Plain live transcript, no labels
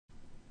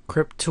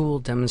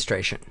CryptTool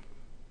demonstration.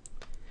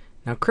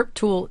 Now,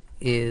 CryptTool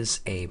is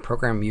a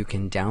program you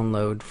can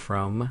download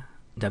from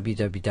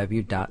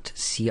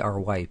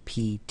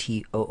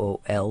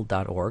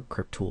www.cryptool.org,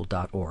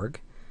 crypttool.org.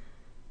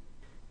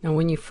 Now,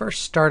 when you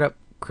first start up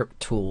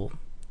CryptTool,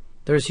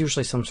 there's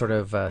usually some sort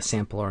of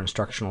sample or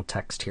instructional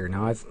text here.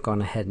 Now, I've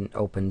gone ahead and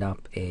opened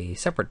up a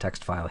separate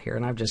text file here,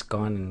 and I've just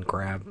gone and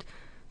grabbed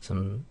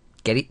the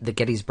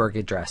Gettysburg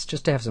Address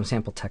just to have some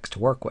sample text to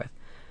work with.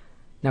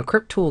 Now,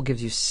 CryptTool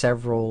gives you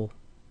several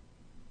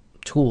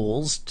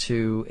tools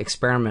to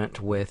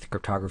experiment with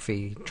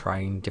cryptography,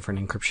 trying different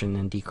encryption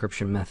and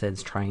decryption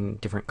methods, trying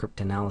different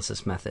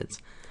cryptanalysis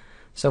methods.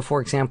 So, for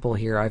example,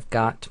 here I've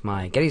got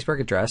my Gettysburg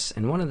Address,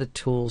 and one of the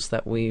tools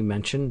that we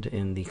mentioned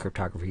in the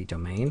cryptography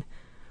domain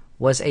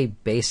was a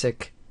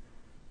basic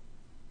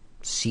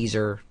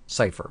Caesar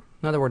cipher.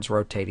 In other words,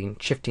 rotating,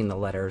 shifting the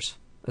letters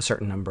a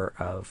certain number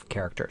of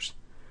characters.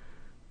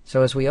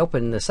 So as we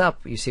open this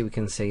up, you see we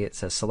can see it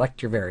says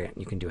select your variant.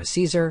 You can do a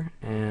Caesar,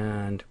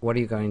 and what are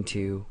you going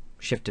to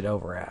shift it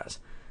over as?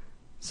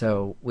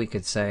 So we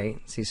could say,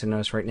 see, so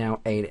notice right now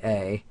A to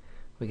A.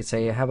 We could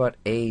say, how about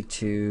A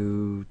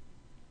to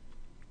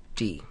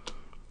D?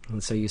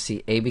 And so you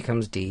see A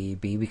becomes D,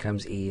 B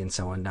becomes E, and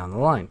so on down the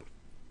line.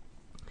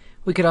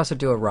 We could also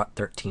do a rot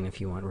 13 if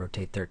you want,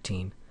 rotate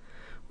 13.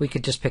 We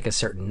could just pick a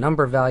certain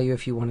number value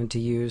if you wanted to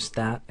use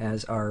that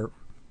as our,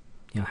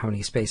 how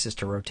many spaces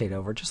to rotate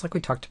over, just like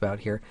we talked about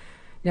here.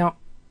 Now,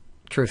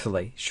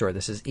 truthfully, sure,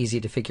 this is easy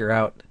to figure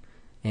out,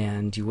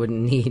 and you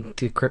wouldn't need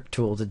the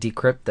CryptTool to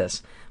decrypt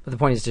this. But the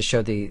point is to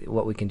show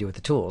what we can do with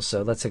the tools.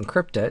 So let's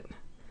encrypt it,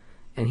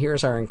 and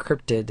here's our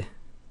encrypted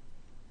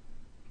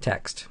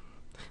text.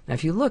 Now,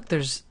 if you look,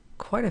 there's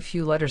quite a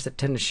few letters that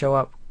tend to show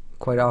up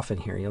quite often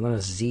here. You'll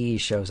notice Z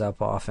shows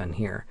up often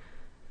here.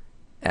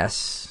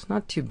 S,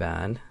 not too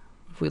bad.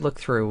 If we look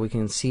through, we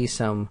can see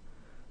some.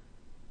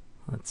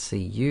 Let's see,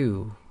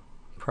 U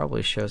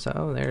probably shows up.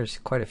 Oh, there's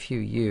quite a few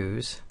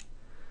U's.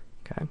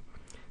 Okay.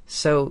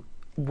 So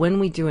when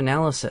we do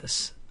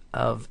analysis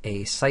of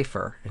a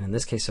cipher, and in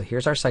this case, so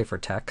here's our cipher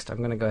text. I'm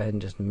going to go ahead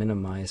and just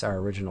minimize our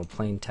original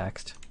plain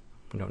text.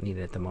 We don't need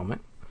it at the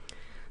moment.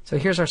 So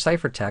here's our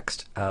cipher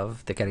text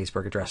of the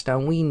Gettysburg Address. Now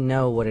we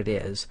know what it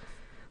is.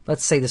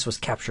 Let's say this was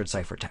captured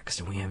ciphertext,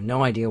 and we have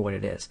no idea what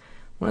it is.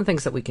 One of the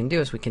things that we can do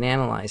is we can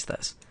analyze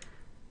this.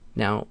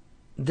 Now,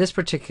 this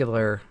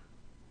particular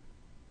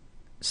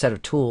set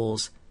of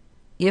tools,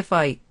 if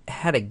I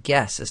had a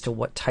guess as to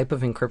what type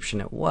of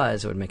encryption it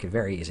was, it would make it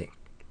very easy.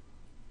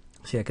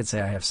 See, I could say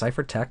I have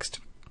ciphertext,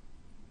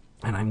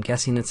 and I'm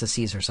guessing it's a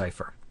Caesar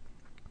cipher.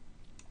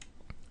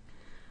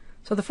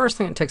 So the first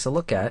thing it takes a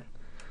look at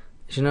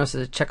is, you notice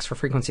that it checks for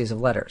frequencies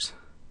of letters.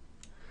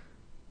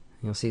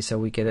 You'll see, so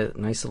we get a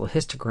nice little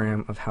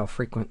histogram of how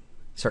frequent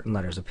certain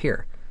letters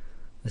appear.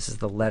 This is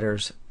the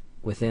letters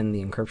within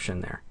the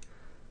encryption there.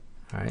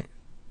 All right.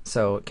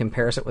 So it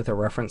compares it with a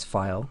reference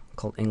file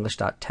called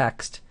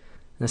english.txt.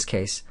 In this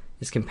case,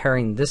 it's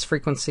comparing this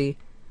frequency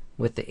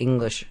with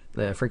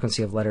the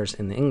frequency of letters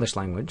in the English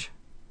language,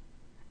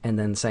 and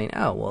then saying,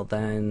 oh, well,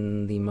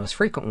 then the most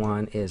frequent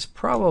one is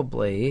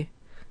probably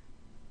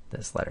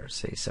this letter.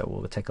 See, so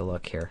we'll take a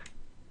look here.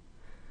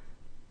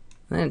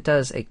 And then it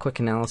does a quick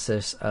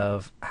analysis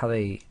of how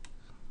the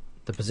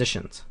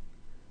positions.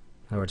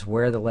 In other words,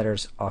 where the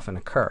letters often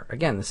occur.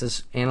 Again, this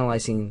is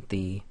analyzing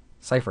the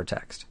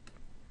ciphertext.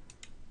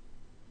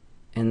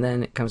 And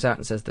then it comes out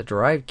and says the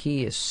derived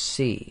key is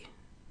C.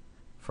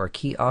 For a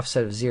key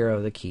offset of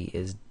 0, the key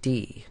is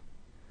D.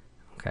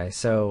 Okay,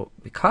 so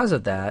because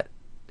of that,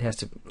 it has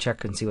to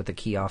check and see what the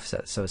key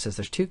offset is. So it says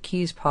there's 2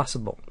 keys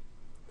possible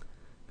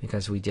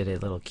because we did a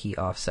little key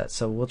offset.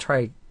 So we'll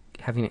try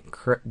having it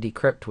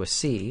decrypt with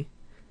C.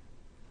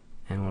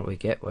 And what we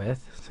get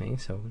with, see,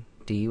 so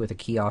D with a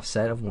key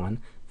offset of 1,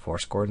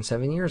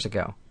 7 years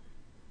ago.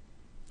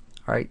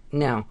 All right,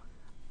 now,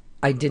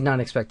 I did not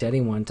expect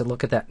anyone to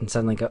look at that and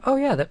suddenly go, oh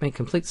yeah, that makes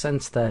complete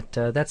sense that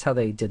that's how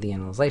they did the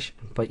analysis.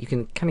 But you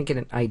can kind of get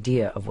an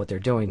idea of what they're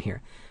doing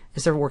here,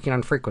 is they're working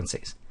on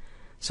frequencies.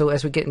 So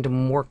as we get into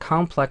more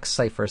complex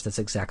ciphers, that's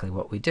exactly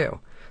what we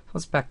do. So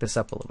let's back this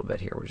up a little bit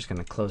here. We're just going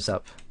to close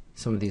up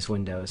some of these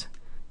windows.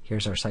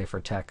 Here's our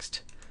ciphertext.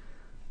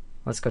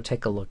 Let's go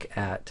take a look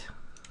at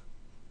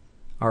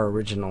our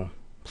original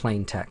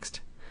plain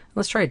text.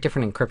 Let's try a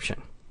different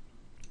encryption.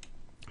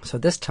 So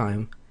this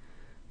time,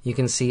 you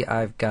can see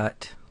I've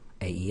got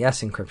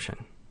AES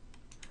encryption.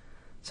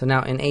 So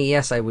now in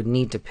AES, I would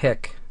need to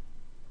pick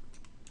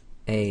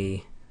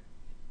a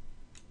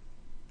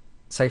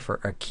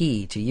cipher, a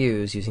key to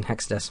use using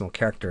hexadecimal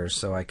characters.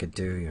 So I could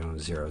do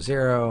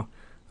 00,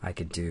 I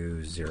could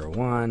do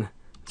 01,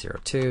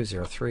 02,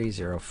 03,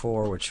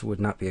 04, which would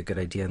not be a good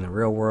idea in the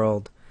real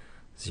world.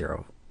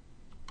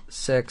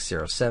 06,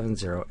 07,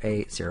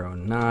 08,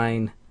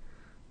 09,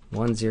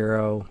 10,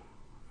 all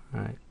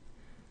right,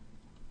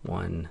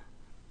 1.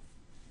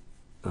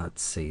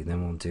 Let's see,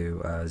 then we'll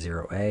do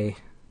 0A.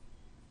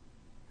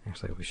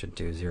 Actually, we should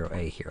do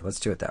 0A here. Let's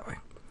do it that way.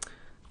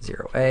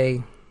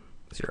 0A,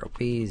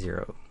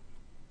 0B,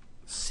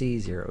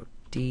 0C,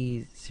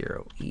 0D,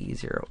 0E,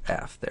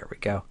 0F. There we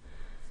go.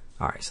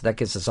 All right, so that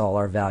gives us all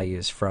our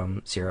values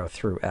from 0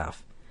 through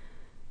F.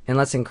 And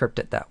let's encrypt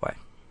it that way.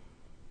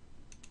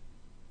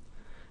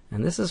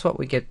 And this is what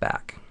we get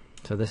back.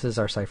 So this is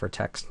our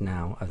ciphertext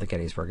now of the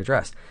Gettysburg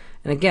Address.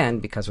 And again,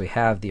 because we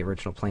have the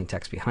original plain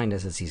text behind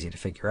us, it's easy to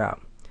figure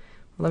out.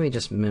 Let me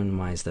just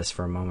minimize this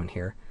for a moment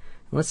here.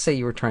 And let's say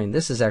you were trying,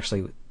 this is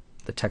actually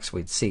the text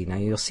we'd see. Now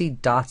you'll see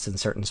dots in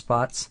certain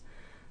spots.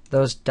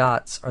 Those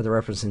dots are the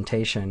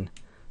representation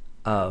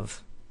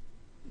of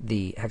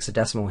the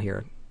hexadecimal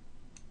here.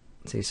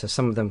 See, so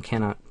some of them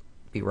cannot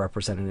be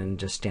represented in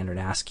just standard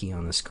ASCII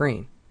on the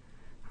screen.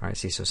 All right,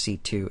 see, so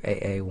C2,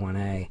 AA,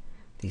 1A,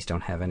 these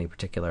don't have any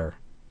particular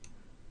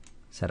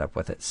setup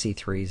with it.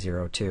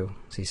 C3, 02.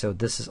 See, so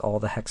this is all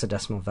the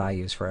hexadecimal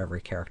values for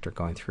every character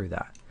going through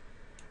that.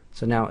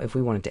 So now if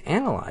we wanted to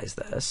analyze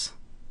this,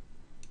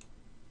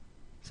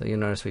 so you'll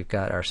notice we've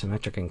got our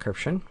symmetric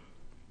encryption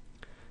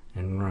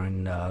and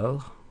run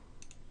null.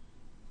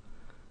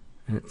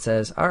 And it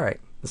says, all right,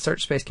 the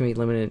search space can be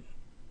limited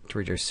to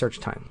reduce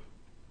search time.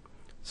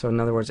 So in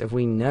other words, if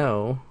we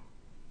know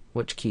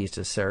which keys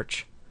to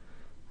search,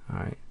 all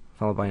right,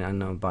 followed by an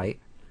unknown byte,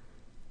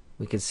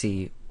 we can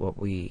see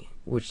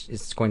which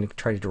is going to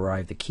try to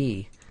derive the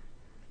key.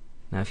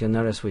 Now if you'll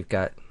notice, we've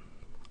got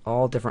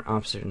all different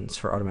options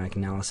for automatic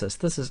analysis.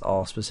 This is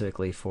all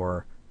specifically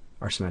for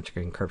our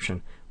symmetric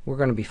encryption. We're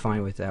going to be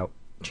fine without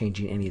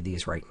changing any of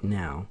these right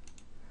now.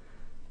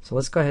 So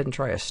let's go ahead and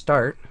try a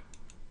start.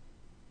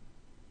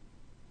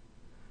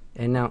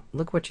 And now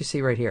look what you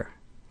see right here.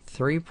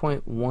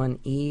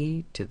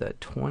 3.1 to the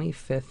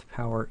 25th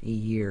power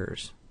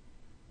years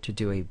to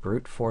do a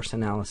brute force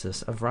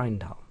analysis of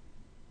Raytheon.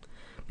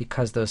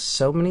 Because there's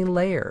so many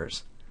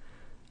layers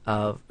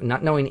of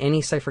not knowing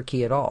any cipher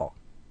key at all.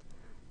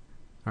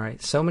 All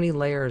right, so many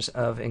layers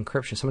of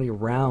encryption, so many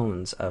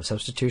rounds of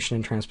substitution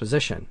and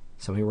transposition,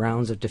 so many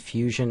rounds of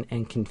diffusion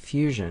and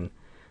confusion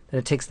that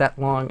it takes that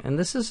long. And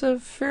this is a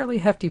fairly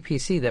hefty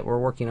PC that we're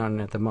working on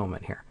at the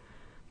moment here.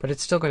 But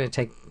it's still going to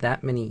take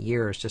that many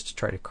years just to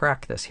try to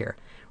crack this here.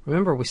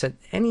 Remember, we said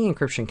any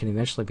encryption can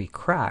eventually be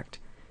cracked.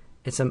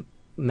 It's a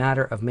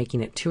matter of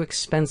making it too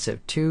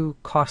expensive, too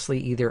costly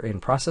either in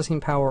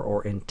processing power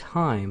or in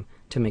time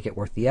to make it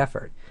worth the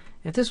effort.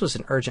 If this was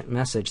an urgent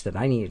message that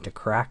I needed to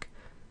crack,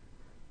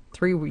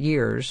 3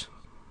 years,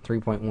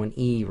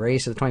 3.1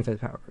 raised to the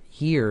 25th power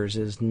years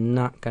is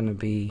not going to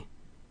be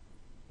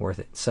worth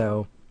it.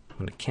 So I'm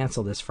going to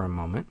cancel this for a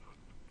moment.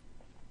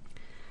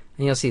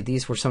 And you'll see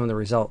these were some of the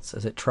results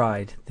as it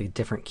tried the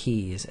different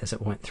keys as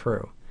it went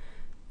through.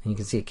 And you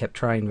can see it kept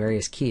trying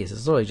various keys.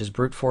 It's literally just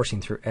brute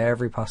forcing through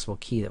every possible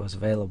key that was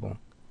available,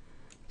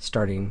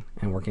 starting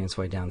and working its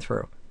way down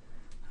through.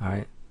 All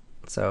right.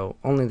 So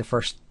only the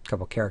first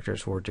couple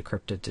characters were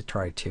decrypted to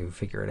try to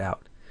figure it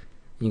out.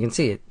 And you can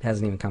see it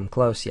hasn't even come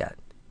close yet.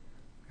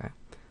 Okay.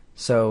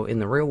 So in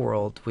the real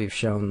world, we've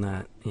shown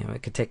that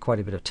it could take quite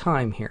a bit of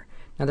time here.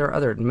 Now there are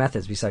other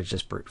methods besides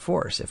just brute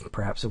force.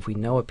 Perhaps if we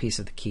know a piece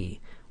of the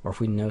key, or if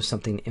we know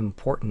something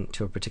important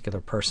to a particular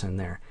person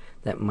there,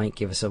 that might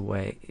give us a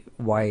way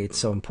why it's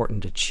so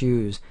important to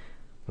choose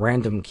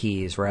random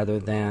keys rather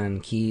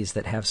than keys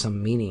that have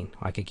some meaning.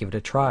 I could give it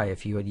a try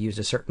if you had used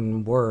a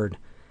certain word,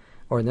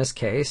 or in this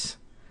case,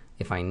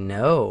 if I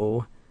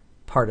know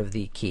part of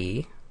the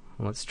key.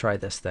 Let's try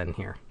this then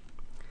here.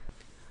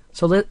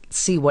 So let's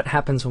see what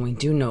happens when we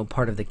do know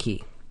part of the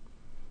key.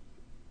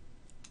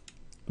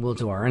 We'll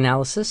do our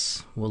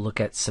analysis. We'll look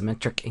at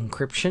symmetric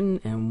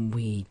encryption, and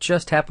we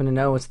just happen to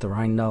know it's the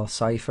Raytheon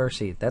cipher.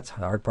 See, that's the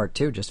hard part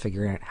too, just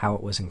figuring out how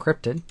it was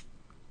encrypted.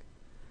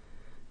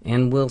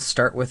 And we'll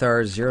start with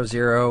our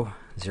 00,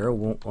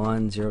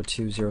 01,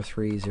 02,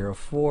 03,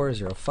 04,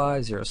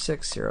 05,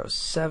 06,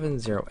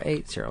 07,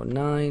 08,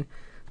 09,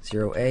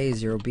 0A,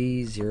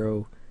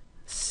 0B,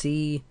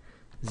 0C,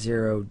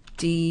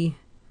 0D,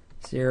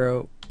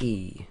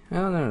 0E.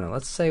 Oh, no.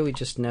 Let's say we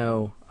just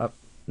know up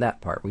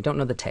that part. We don't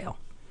know the tail.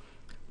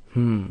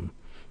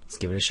 Let's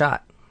give it a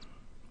shot.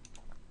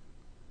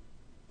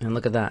 And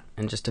look at that.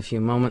 In just a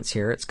few moments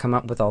here, it's come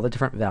up with all the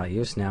different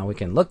values. Now we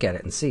can look at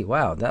it and see,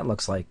 wow, that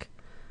looks like...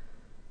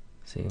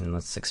 See, and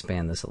let's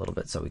expand this a little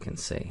bit so we can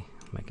see.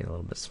 Make it a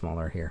little bit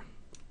smaller here.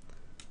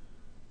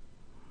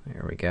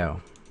 There we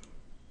go.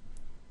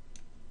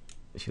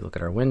 If you look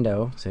at our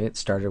window, see, it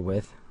started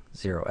with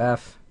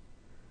 0F.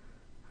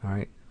 All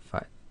right,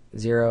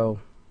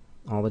 0,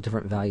 all the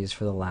different values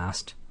for the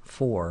last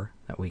 4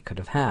 that we could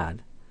have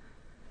had.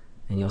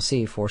 And you'll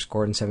see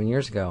 7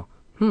 years ago.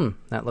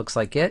 That looks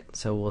like it.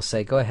 So we'll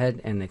say go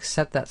ahead and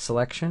accept that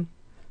selection,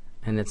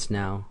 and it's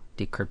now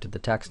decrypted the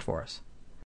text for us.